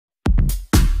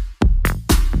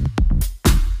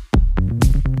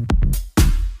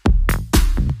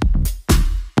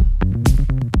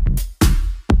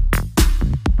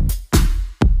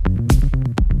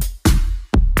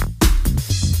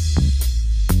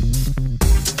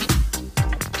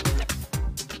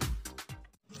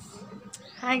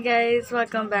Hi guys!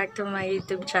 Welcome back to my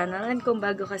YouTube channel, and kung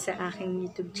bago ka sa aking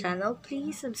YouTube channel,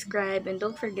 please subscribe and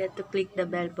don't forget to click the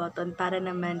bell button para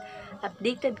naman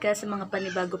updated ka sa mga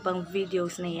panibago pang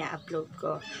videos na i-upload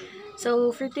ko.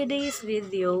 So for today's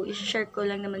video, i-share ko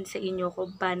lang naman sa inyo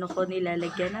kung paano ko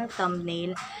nilalagyan ng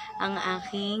thumbnail ang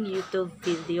aking YouTube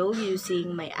video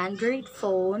using my Android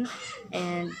phone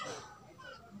and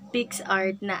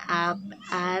PICSART na app,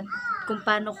 at kung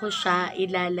paano ko siya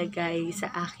ilalagay sa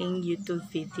aking YouTube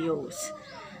videos.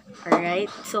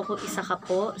 Alright, so kung isa ka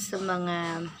po sa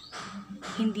mga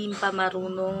hindi pa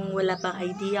marunong, wala pang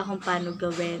idea kung paano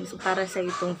gawin, so para sa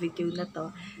itong video na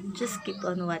to, just keep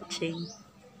on watching.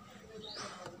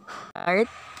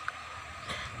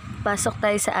 Pasok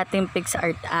tayo sa ating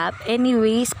PICSART app.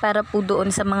 Anyways, para po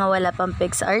doon sa mga wala pang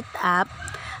PICSART app,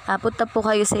 punta po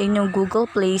kayo sa inyong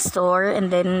Google Play Store and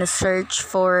then search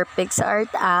for PICSART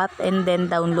app and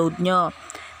then download nyo.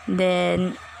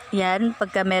 Then, yan,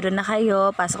 pagka meron na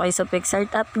kayo, pasok kayo sa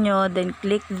PICSART app nyo, then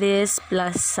click this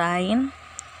plus sign.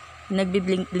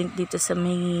 Nagbi-blink-blink dito sa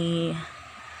may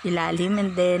ilalim,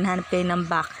 and then hanap kayo ng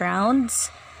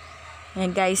backgrounds.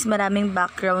 Yan guys, maraming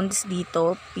backgrounds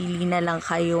dito, pili na lang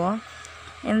kayo.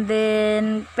 And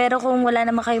then, pero kung wala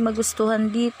naman kayo magustuhan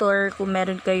dito or kung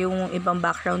meron kayong ibang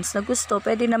backgrounds na gusto,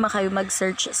 pwede naman kayo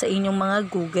mag-search sa inyong mga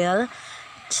Google.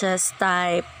 Just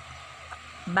type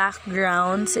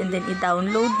backgrounds and then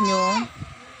i-download nyo.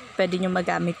 Pwede nyo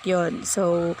magamit yon.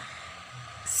 So,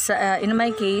 in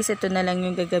my case, ito na lang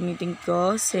yung gagamitin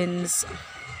ko since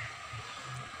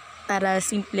para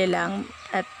simple lang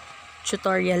at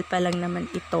tutorial pa lang naman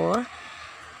ito.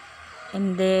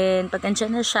 And then, pag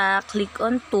andyan na siya, click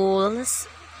on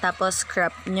tools, tapos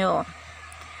crop nyo.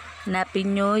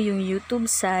 Hanapin nyo yung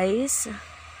YouTube size.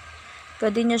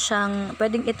 Pwedeng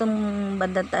itong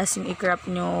bandang taas yung i-crop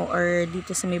nyo or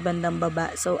dito sa may bandang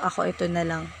baba. So, ako ito na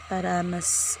lang para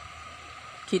mas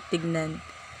cute tignan.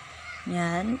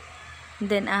 Yan. And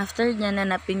then, after nyan,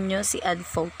 hanapin nyo si add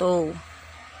photo.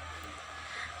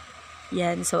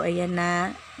 Yan, so ayan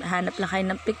na. Hanap lang kayo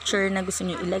ng picture na gusto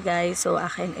nyo ilagay. So,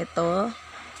 akin ito.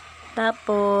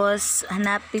 Tapos,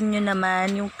 hanapin nyo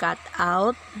naman yung cut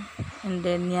out. And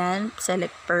then yan,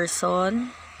 select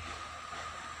person.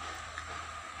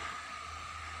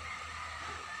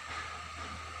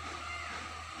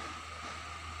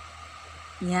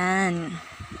 Yan.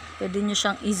 Pwede nyo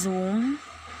siyang i-zoom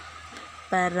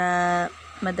para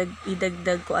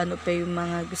idagdag ko ano pa yung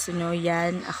mga gusto nyo.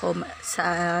 Yan, ako sa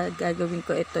gagawin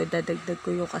ko ito, dadagdag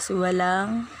ko yung kasi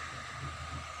walang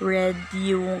red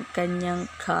yung kanyang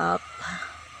cup.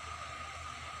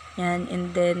 Yan,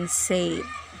 and then save.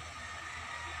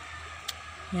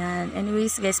 Yan,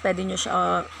 anyways guys, pwede nyo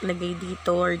siya lagay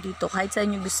dito or dito, kahit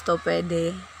saan nyo gusto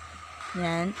pwede.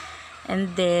 Yan,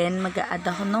 and then mag-a-add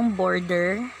ako ng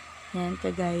border. Yan,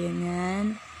 kagaya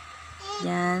yan.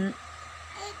 Yan,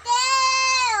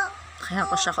 kaya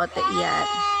ko siya kote iyan.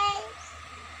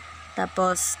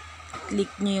 Tapos, click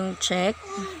nyo yung check.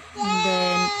 And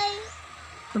then,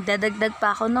 magdadagdag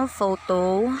pa ako ng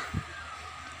photo.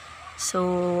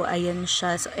 So, ayan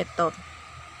siya. So, ito.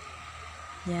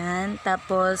 Yan.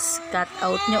 Tapos, cut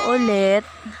out nyo ulit.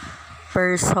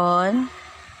 Person.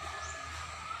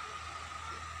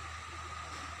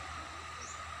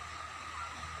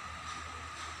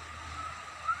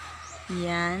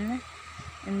 Yan.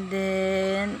 And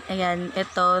then, ayan,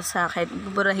 ito sa akin,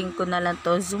 buburahin ko na lang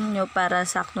to. Zoom nyo para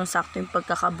saktong-sakto yung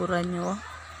pagkakabura nyo.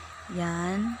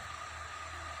 Yan.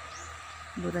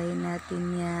 Burahin natin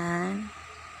yan.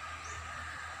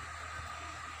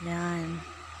 Yan.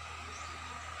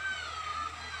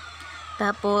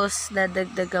 Tapos,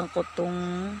 dadagdagan ko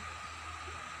tong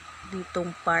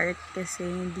ditong part kasi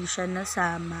hindi siya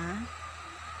nasama.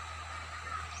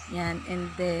 Yan, and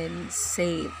then,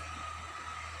 save.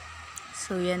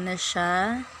 So, yan na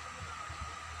siya.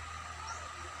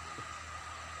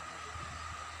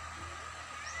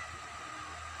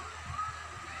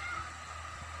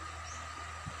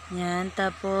 Yan.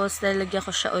 Tapos, lalagyan ko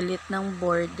siya ulit ng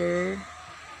border.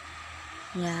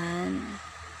 Yan.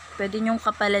 Pwede nyong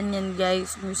kapalan yan,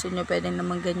 guys. Kung gusto nyo, pwede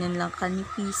naman ganyan lang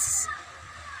kanipis.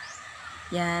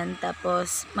 Yan.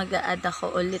 Tapos, mag-a-add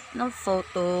ako ulit ng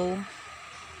photo.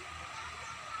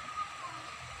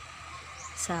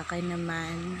 Sa akin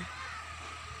naman.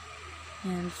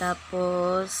 Yan,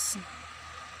 tapos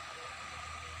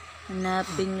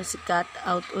hanapin nyo si cut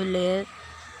out ulit.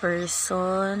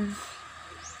 Person.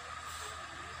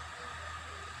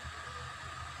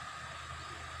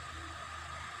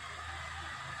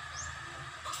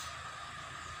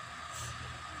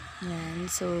 Yan,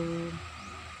 so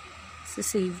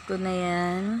save ko na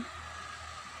yan.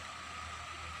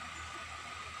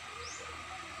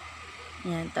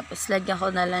 Yan, tapos lagyan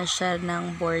ko na lang siya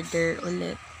ng border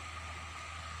ulit.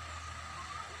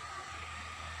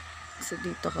 So,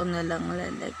 dito ko na lang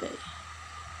lalagay.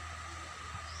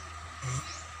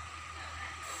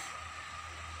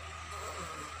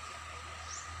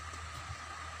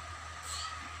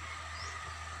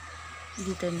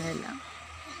 Dito na lang.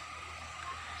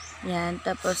 Yan,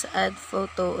 tapos add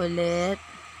photo ulit.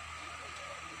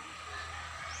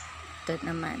 Ito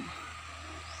naman.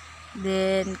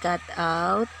 Then, cut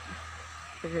out.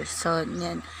 Person.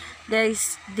 Yan.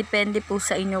 Guys, depende po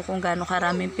sa inyo kung gaano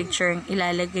karaming picture ang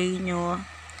ilalagay nyo.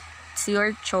 It's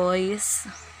your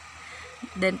choice.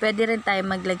 Then, pwede rin tayo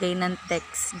maglagay ng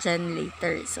text dyan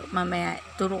later. So, mamaya,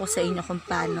 turo ko sa inyo kung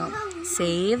paano.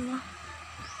 Save.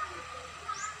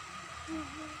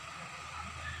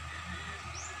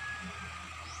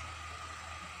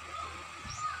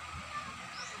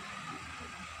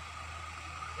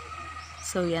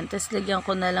 So, yan. Tapos, lagyan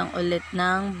ko na lang ulit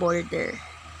ng border.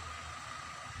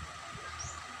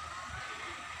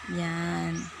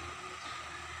 Yan.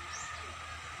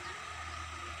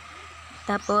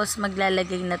 Tapos,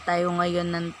 maglalagay na tayo ngayon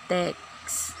ng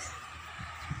text.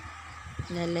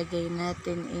 Lalagay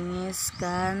natin is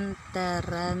Kantaranta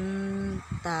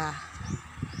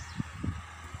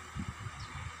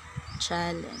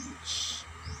Challenge.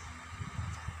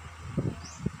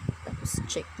 Tapos,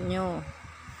 check nyo.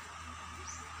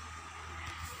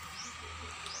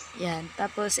 Yan.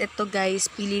 Tapos, ito guys,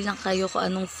 pili lang kayo kung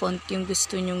anong font yung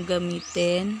gusto nyong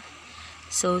gamitin.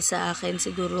 So, sa akin,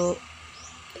 siguro,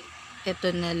 ito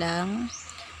na lang.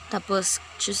 Tapos,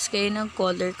 choose kayo ng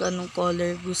color kung anong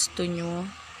color gusto nyo.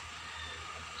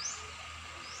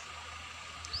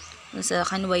 Sa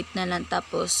akin, white na lang.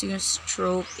 Tapos, yung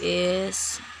stroke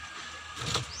is,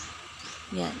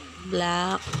 yan,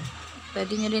 black.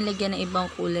 Pwede nyo rin lagyan ng ibang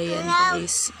kulay yan,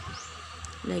 guys.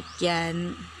 Like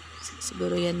yan.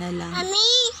 Siguro yan na lang.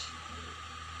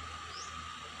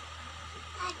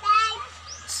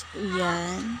 So,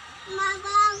 yan.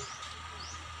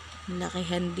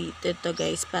 Lakihan dito ito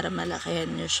guys para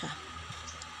malakihan nyo siya.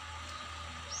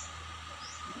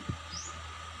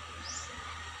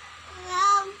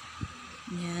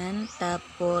 Yan.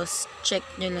 Tapos check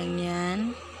nyo lang yan.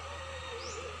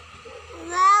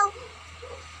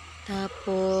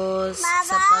 Tapos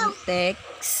sa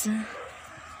pang-text.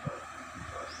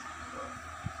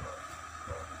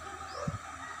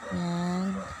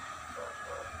 Yan.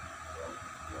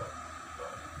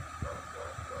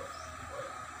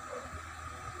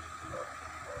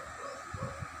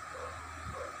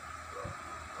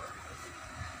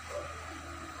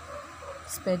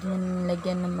 Pwede nyo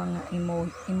lagyan ng mga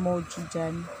emoji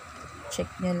dyan. Check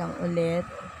nyo lang ulit.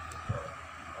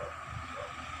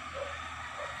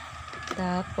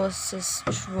 Tapos sa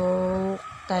stroke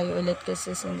tayo ulit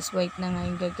kasi since white na nga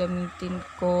yung gagamitin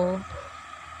ko.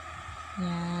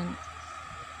 Yan.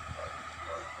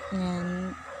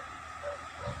 Yan.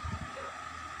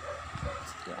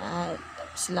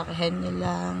 Tapos lakihan nyo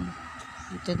lang.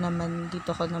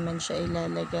 Dito ko naman siya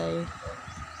ilalagay.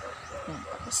 Yan.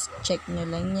 Tapos check nyo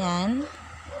lang yan.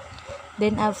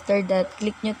 Then after that,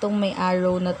 click nyo tong may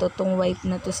arrow na to, tong white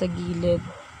na to sa gilid.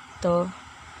 To.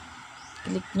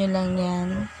 Click nyo lang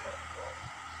yan.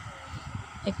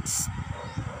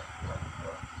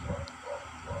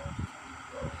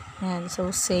 Yan. So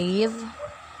save.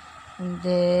 And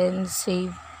then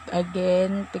save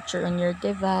again. Picture on your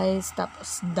device.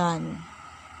 Tapos done.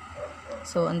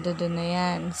 So ando doon na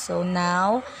yan. So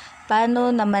now,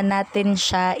 paano naman natin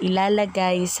siya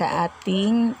ilalagay sa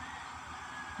ating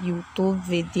YouTube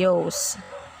videos?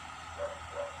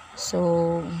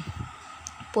 So,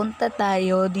 punta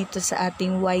tayo dito sa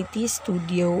ating YT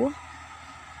Studio.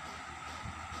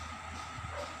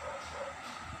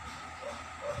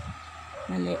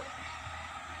 Mali.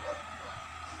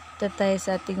 Punta tayo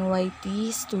sa ating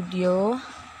YT Studio.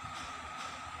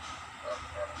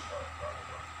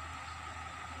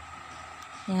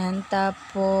 Yan,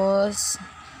 tapos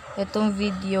itong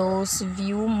videos,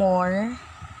 view more.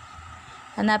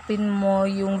 Hanapin mo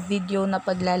yung video na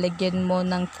paglalagyan mo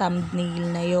ng thumbnail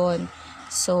na yon.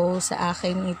 So, sa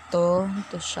akin ito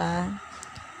siya.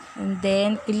 And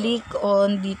then, click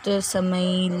on dito sa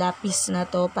may lapis na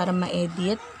to para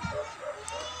ma-edit.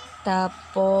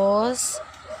 Tapos,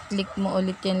 click mo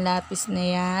ulit yung lapis na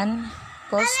yan.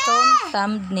 Custom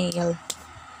thumbnail.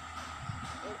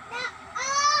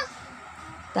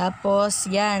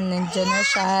 Tapos, yan, nandiyan na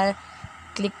siya.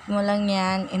 Click mo lang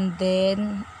yan and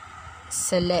then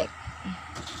select.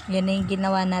 Yan na yung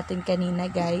ginawa natin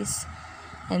kanina, guys.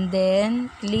 And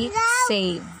then, click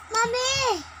save.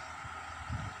 Mami!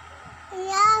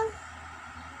 Ayan.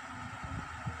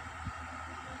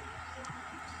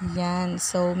 Yan.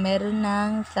 So, meron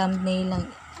ng thumbnail ng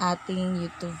ating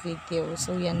YouTube video.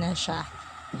 So, yan na siya.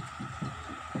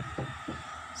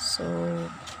 So,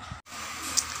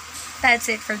 that's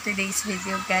it for today's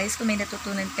video, guys. Kung may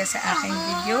natutunan ka sa aking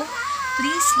video,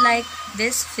 please like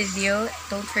this video.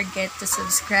 Don't forget to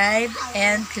subscribe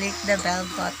and click the bell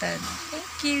button.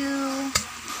 Thank you!